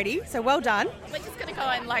lot already, so well done. We're just going to go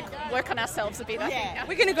and work on ourselves a bit, I think. Now.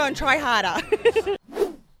 We're going to go and try harder.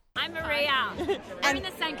 I'm Maria. I'm in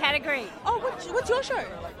the same category. Oh, what's your show?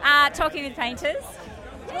 Talking with Painters.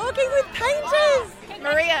 Talking with Painters!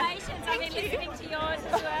 Maria, I've been listening to yours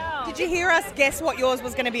as well. Did you hear us guess what yours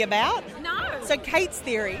was going to be about? No. So Kate's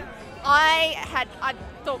theory. I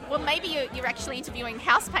thought, well, maybe you're actually interviewing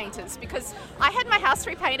house painters, because I had my house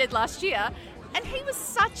repainted last year, and he was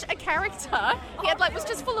such a character. He was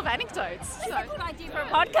just full of anecdotes. That's a good idea for a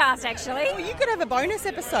podcast, actually. Well, you could have a bonus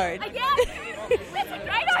episode. Yeah, that's a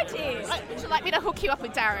great idea. Would you like me to hook you up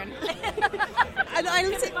with Darren?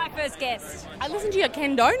 This is my first guest. I listened to your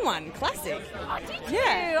Ken Doan one, classic. Oh, did you?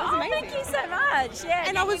 Yeah, oh, thank you so much. Yeah,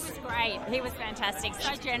 and he was great. He was fantastic,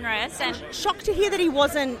 so generous, and shocked to hear that he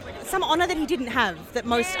wasn't some honour that he didn't have that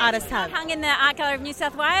most artists have. Hung in the Art Gallery of New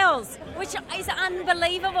South Wales, which is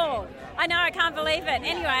unbelievable. I know, I can't believe it.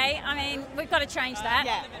 Anyway, I mean, we've got to change that.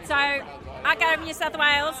 Yeah. So, Art Gallery of New South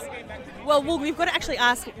Wales. Well, we've got to actually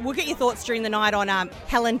ask. We'll get your thoughts during the night on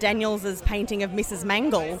Helen Daniels' painting of Mrs.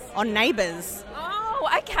 Mangle on Neighbours. Oh,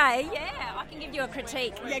 okay, yeah. I can give you a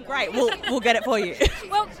critique. Yeah, great. We'll get it for you.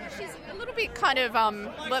 Well, she's a little bit kind of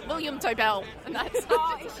William Dobell, and that's.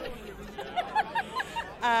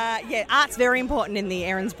 Art's very important in the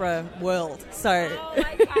Erinsborough world. So. Oh,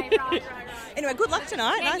 okay, right. Anyway, good luck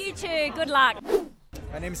tonight. Yeah, nice. you too. Good luck.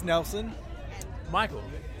 My name's Nelson. Michael.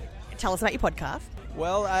 Tell us about your podcast.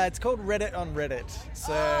 Well, it's called Reddit on Reddit.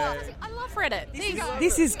 So I love Reddit.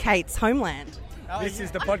 This is Kate's homeland. This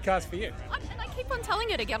is the podcast for you. And I keep on telling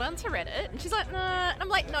her to get onto Reddit, and she's like, nah. And I'm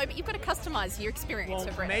like, no, but you've got to customise your experience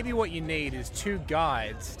of Reddit. Maybe what you need is 2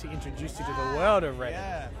 guides to introduce you to the world of Reddit.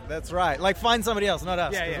 Yeah, that's right. Find somebody else, not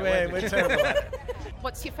us. Yeah, we're terrible at it.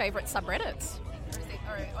 What's your favourite subreddits?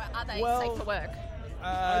 Or are they safe for work?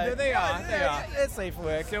 They are. It's safe for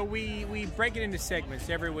work. So we break it into segments.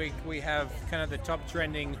 Every week we have kind of the top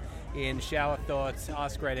trending in shower thoughts,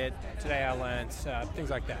 Ask Reddit, Today I Learned, things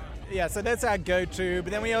like that. Yeah, so that's our go-to,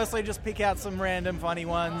 but then we also just pick out some random funny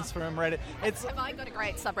ones from Reddit. Have I got a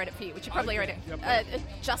great subreddit for you, which you probably already...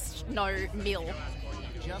 Just No Mill.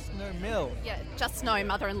 Just No Mill? Yeah, Just No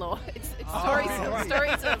Mother-in-Law. It's stories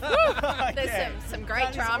of... There's some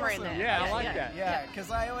great drama in there. Yeah, I like that. Yeah,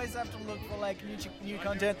 because I always have to look for new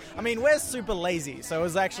content. I mean, we're super lazy, so it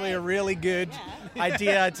was actually a really good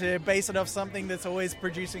idea to base it off something that's always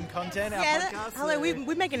producing content. Our podcast, hello,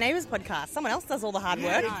 we make a Neighbours podcast. Someone else does all the hard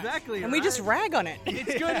work. Exactly. And we just rag on it.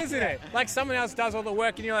 It's good, isn't it? Like someone else does all the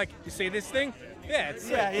work and you're like, you see this thing? Yeah, it's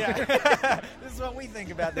This is what we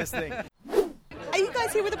think about this thing. Are you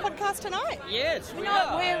guys here with a podcast tonight? Yes,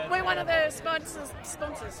 We're one of the sponsors.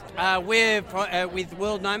 We're with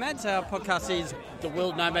World Nomads. Our podcast is the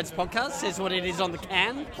World Nomads podcast. Says what it is on the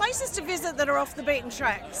can. Places to visit that are off the beaten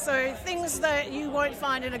track. So things that you won't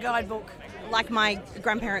find in a guidebook. Like my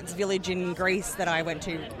grandparents' village in Greece that I went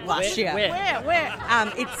to last year. Where?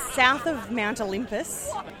 It's south of Mount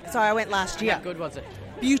Olympus. So I went last year. How good was it?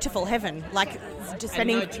 Beautiful heaven. Just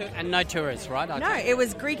spending... And no tourists, right? No, it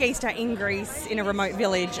was Greek Easter in Greece in a remote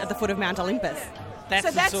village at the foot of Mount Olympus. That's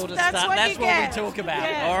So the that's- sort of that's stuff. what That's you what get. we talk about.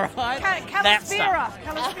 Yeah. All right. That stuff.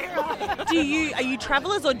 Calispera. Are you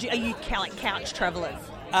travellers or are you couch travellers?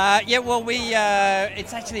 Yeah, well,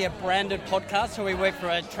 it's actually a branded podcast, so we work for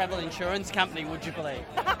a travel insurance company, would you believe?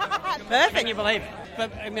 Perfect. Can you believe?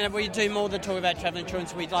 But I mean, we do more than talk about travel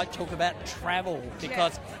insurance. We like to talk about travel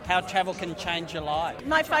because how travel can change your life.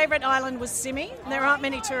 My favourite island was Simi. There aren't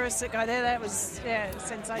many tourists that go there. That was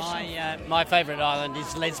sensational. My favourite island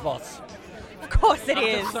is Lesbos. Of course it I'm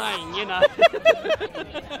is. just saying, you know.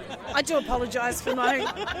 I do apologise for my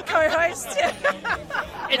co-host.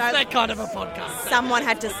 It's that kind of a podcast. Someone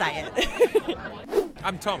had to say it.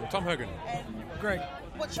 I'm Tom Hogan. Greg.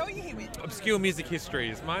 What show are you here with? Obscure Music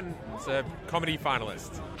Histories. Mine's a comedy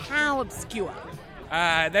finalist. How obscure?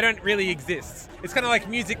 They don't really exist. It's kind of like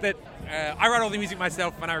music that I write all the music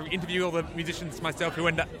myself, and I interview all the musicians myself who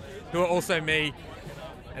are also me,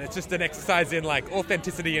 and it's just an exercise in like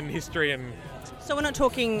authenticity and history and. So we're not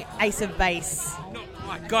talking Ace of Base. Oh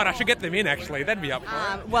my God, I should get them in actually. That'd be up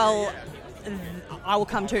for it. Well, I will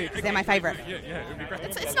come too because they're my favourite. Yeah, it would be great.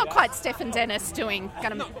 It's not quite Stephen Dennis doing. Yeah.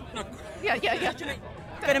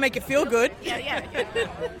 Going to make it feel good. Yeah.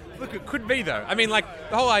 Look, it could be though. I mean, like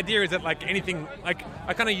the whole idea is that like anything, like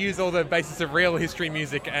I kind of use all the basis of real history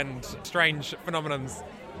music and strange phenomenons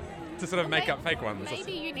to sort of make up fake ones.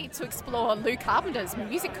 Maybe you need to explore Lou Carpenter's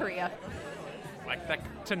music career. Like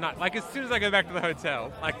that tonight, like as soon as I go back to the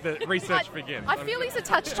hotel, like the research begins. I feel he's a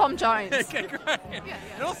touch Tom Jones. Okay, great.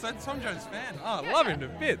 And also, Tom Jones fan. Oh, I love him to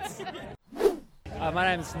bits.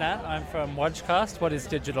 My name's Nat. I'm from Watchcast. What is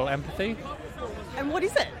digital empathy? And what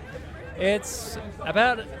is it? It's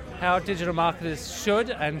about how digital marketers should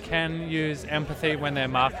and can use empathy when they're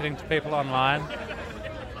marketing to people online.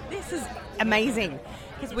 This is amazing.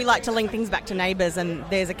 Because we like to link things back to Neighbours, and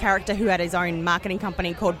there's a character who had his own marketing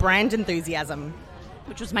company called Brand Enthusiasm,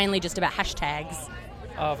 which was mainly just about hashtags.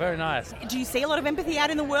 Oh, very nice. Do you see a lot of empathy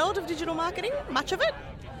out in the world of digital marketing? Much of it?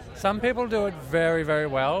 Some people do it very, very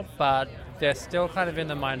well, but they're still kind of in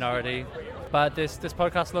the minority. But this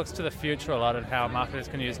podcast looks to the future a lot of how marketers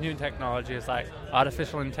can use new technologies like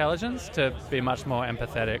artificial intelligence to be much more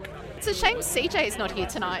empathetic. It's a shame CJ is not here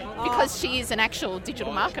tonight because she is an actual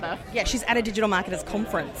digital marketer. Yeah, she's at a digital marketers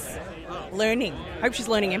conference. Learning. Hope she's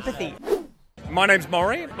learning empathy. My name's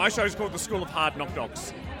Maury. My show's called The School of Hard Knock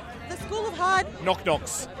Knocks. The School of Hard Knock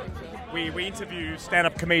Knocks. We interview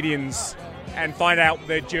stand-up comedians and find out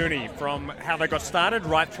their journey from how they got started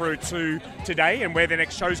right through to today and where their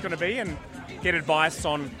next show's going to be and get advice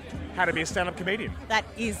on how to be a stand-up comedian. That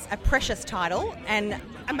is a precious title and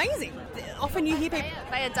amazing. Often you hear people...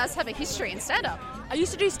 Bea does have a history in stand-up. I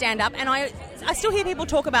used to do stand-up and I still hear people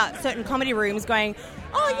talk about certain comedy rooms going,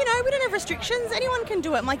 oh, we don't have restrictions, anyone can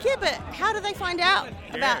do it. I'm like, yeah, but how do they find out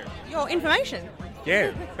about your information?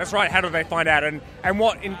 Yeah, that's right. How do they find out? And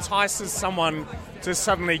what entices someone to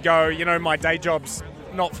suddenly go, my day job's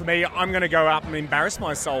not for me, I'm going to go up and embarrass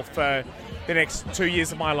myself for the next 2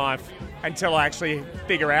 years of my life until I actually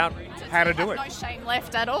figure out how to do it. No shame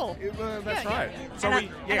left at all. That's right. So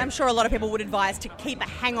and I'm sure a lot of people would advise to keep a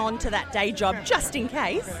hang on to that day job just in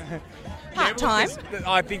case. Part-time.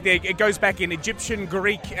 I think it goes back in Egyptian,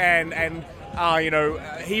 Greek, and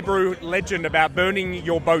Hebrew legend about burning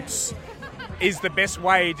your boats is the best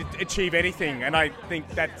way to achieve anything, and I think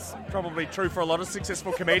that's probably true for a lot of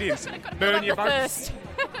successful comedians. Burn your boats.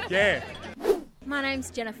 Yeah. My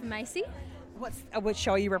name's Jennifer Macy. What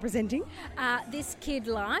show are you representing? This Kid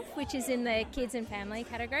Life, which is in the kids and family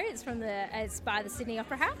category. It's by the Sydney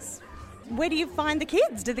Opera House. Where do you find the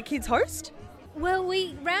kids? Do the kids host? Well,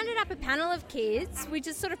 we rounded up a panel of kids. We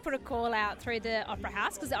just sort of put a call out through the Opera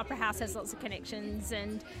House because the Opera House has lots of connections,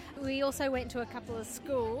 and we also went to a couple of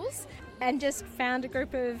schools and just found a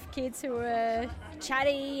group of kids who were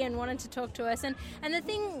chatty and wanted to talk to us. And the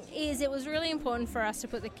thing is, it was really important for us to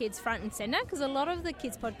put the kids front and centre because a lot of the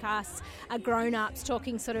kids' podcasts are grown-ups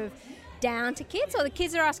talking sort of down to kids, or the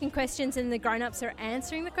kids are asking questions and the grown-ups are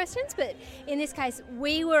answering the questions. But in this case,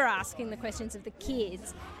 we were asking the questions of the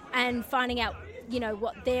kids and finding out,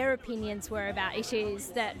 what their opinions were about issues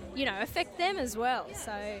that, affect them as well.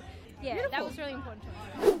 So, yeah, Beautiful. That was really important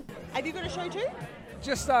to us. Have you got a show too?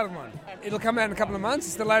 Just started one. It'll come out in a couple of months.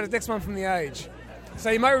 It's the latest, next one from The Age. So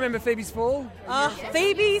you might remember Phoebe's Fall.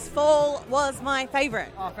 Phoebe's Fall was my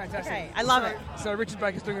favourite. Oh, fantastic. Okay, I love it. So Richard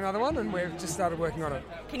Baker's doing another one, and we've just started working on it.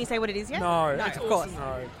 Can you say what it is yet? No, of course.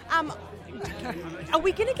 No. Are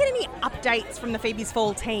we going to get any updates from the Phoebe's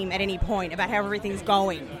Fall team at any point about how everything's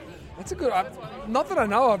going? That's a good... Not that I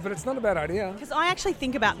know of, but it's not a bad idea. Because I actually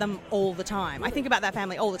think about them all the time. I think about that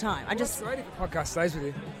family all the time. That's great if the podcast stays with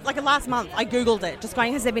you. Like last month, I Googled it, just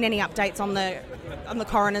going, has there been any updates on the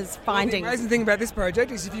coroner's findings? The amazing thing about this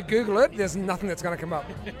project is if you Google it, there's nothing that's going to come up.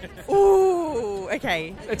 Ooh,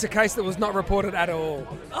 okay. It's a case that was not reported at all.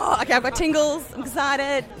 Oh, okay, I've got tingles. I'm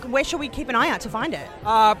excited. Where should we keep an eye out to find it?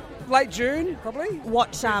 Late June, probably.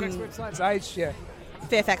 What? Fairfax website's aged, yeah.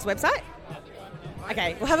 Fairfax website?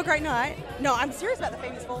 Okay, well, have a great night. No, I'm serious about the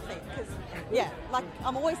Phoebe's Ball thing, because,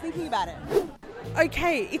 I'm always thinking about it.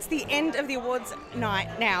 Okay, it's the end of the awards night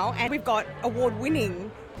now, and we've got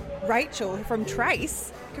award-winning Rachel from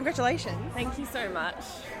Trace. Congratulations. Thank you so much.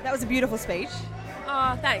 That was a beautiful speech.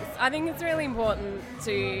 Oh, thanks. I think it's really important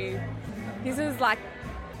to...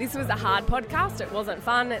 This was a hard podcast. It wasn't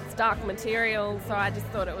fun. It's dark material, so I just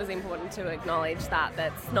thought it was important to acknowledge that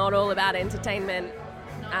that's not all about entertainment.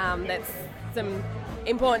 That's some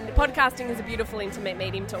important... Podcasting is a beautiful, intimate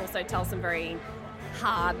medium to also tell some very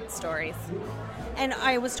hard stories. And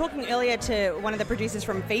I was talking earlier to one of the producers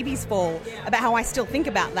from Phoebe's Fall about how I still think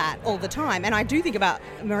about that all the time. And I do think about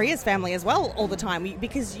Maria's family as well all the time,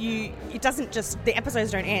 because it doesn't just... The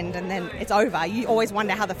episodes don't end and then it's over. You always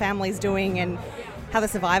wonder how the family's doing and how the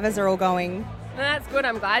survivors are all going. And that's good.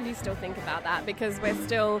 I'm glad you still think about that, because we're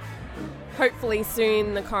still... Hopefully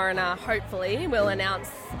soon the coroner, will announce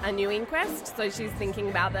a new inquest. So she's thinking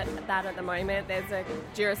about that at the moment. There's a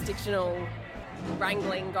jurisdictional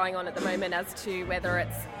wrangling going on at the moment as to whether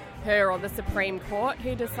it's her or the Supreme Court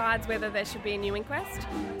who decides whether there should be a new inquest.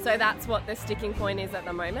 So that's what the sticking point is at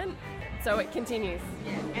the moment. So it continues.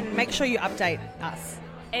 And make sure you update us.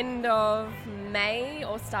 End of May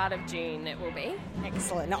or start of June it will be.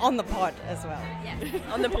 Excellent. Now on the pod as well. Yeah,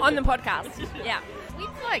 on the podcast. Yeah. With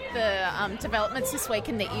the developments this week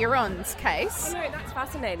in the Earons case. I know, that's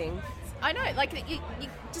fascinating. I know, you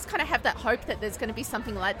just kind of have that hope that there's going to be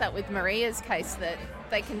something like that with Maria's case, that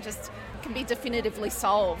they can be definitively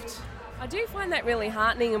solved. I do find that really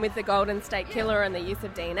heartening, and with the Golden State Killer and the use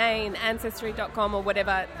of DNA and Ancestry.com or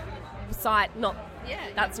whatever site,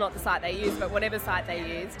 that's not the site they used, but whatever site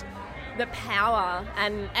they used, the power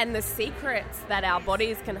and the secrets that our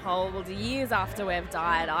bodies can hold years after we've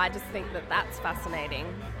died, I just think that that's fascinating.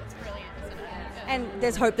 It's brilliant, isn't it? And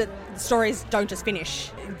there's hope that the stories don't just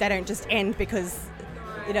finish. They don't just end because,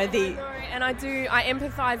 And I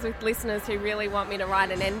empathise with listeners who really want me to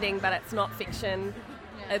write an ending, but it's not fiction.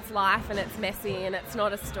 It's life, and it's messy, and it's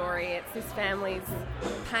not a story. It's this family's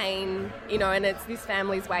pain, and it's this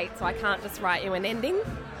family's weight, so I can't just write you an ending.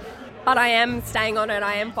 But I am staying on it,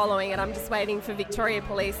 I am following it. I'm just waiting for Victoria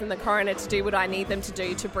Police and the coroner to do what I need them to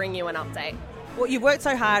do to bring you an update. Well, you've worked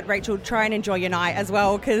so hard, Rachel. Try and enjoy your night as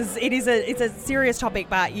well, because it's a serious topic,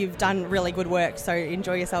 but you've done really good work, so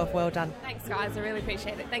enjoy yourself. Well done. Thanks, guys. I really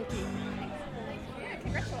appreciate it. Thank you. Yeah,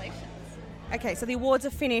 congratulations. Okay, so the awards are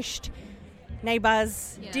finished.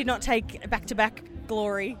 Neighbours did not take back-to-back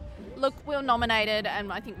glory. Look, we were nominated,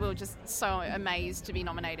 and I think we were just so amazed to be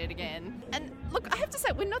nominated again. And look, I have to say,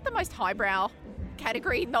 we're not the most highbrow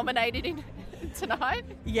category nominated in tonight.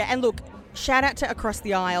 Yeah, and look, shout out to Across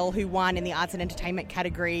the Aisle, who won in the Arts and Entertainment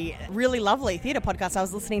category. Really lovely theatre podcast. I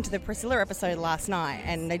was listening to the Priscilla episode last night,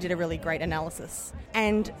 and they did a really great analysis.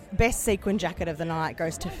 And best sequin jacket of the night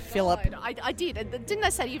goes to Philip. I did. Didn't I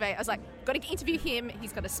say to you, I was like, got to interview him.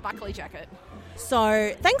 He's got a sparkly jacket.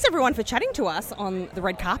 So thanks everyone for chatting to us on the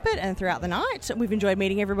red carpet and throughout the night. We've enjoyed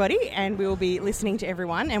meeting everybody, and we will be listening to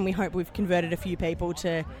everyone, and we hope we've converted a few people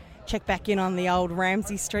to check back in on the old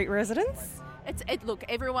Ramsay Street residents. Look,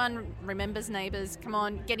 everyone remembers Neighbours. Come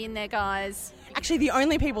on, get in there, guys. Actually, the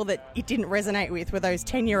only people that it didn't resonate with were those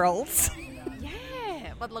 10-year-olds.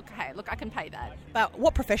 Yeah, but look, I can pay that. But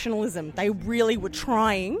what professionalism. They really were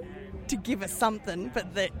trying to give us something, but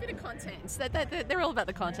a bit of content. They're all about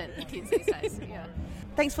the content, the kids these days. Yeah.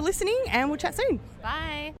 Thanks for listening, and we'll chat soon.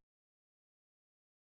 Bye.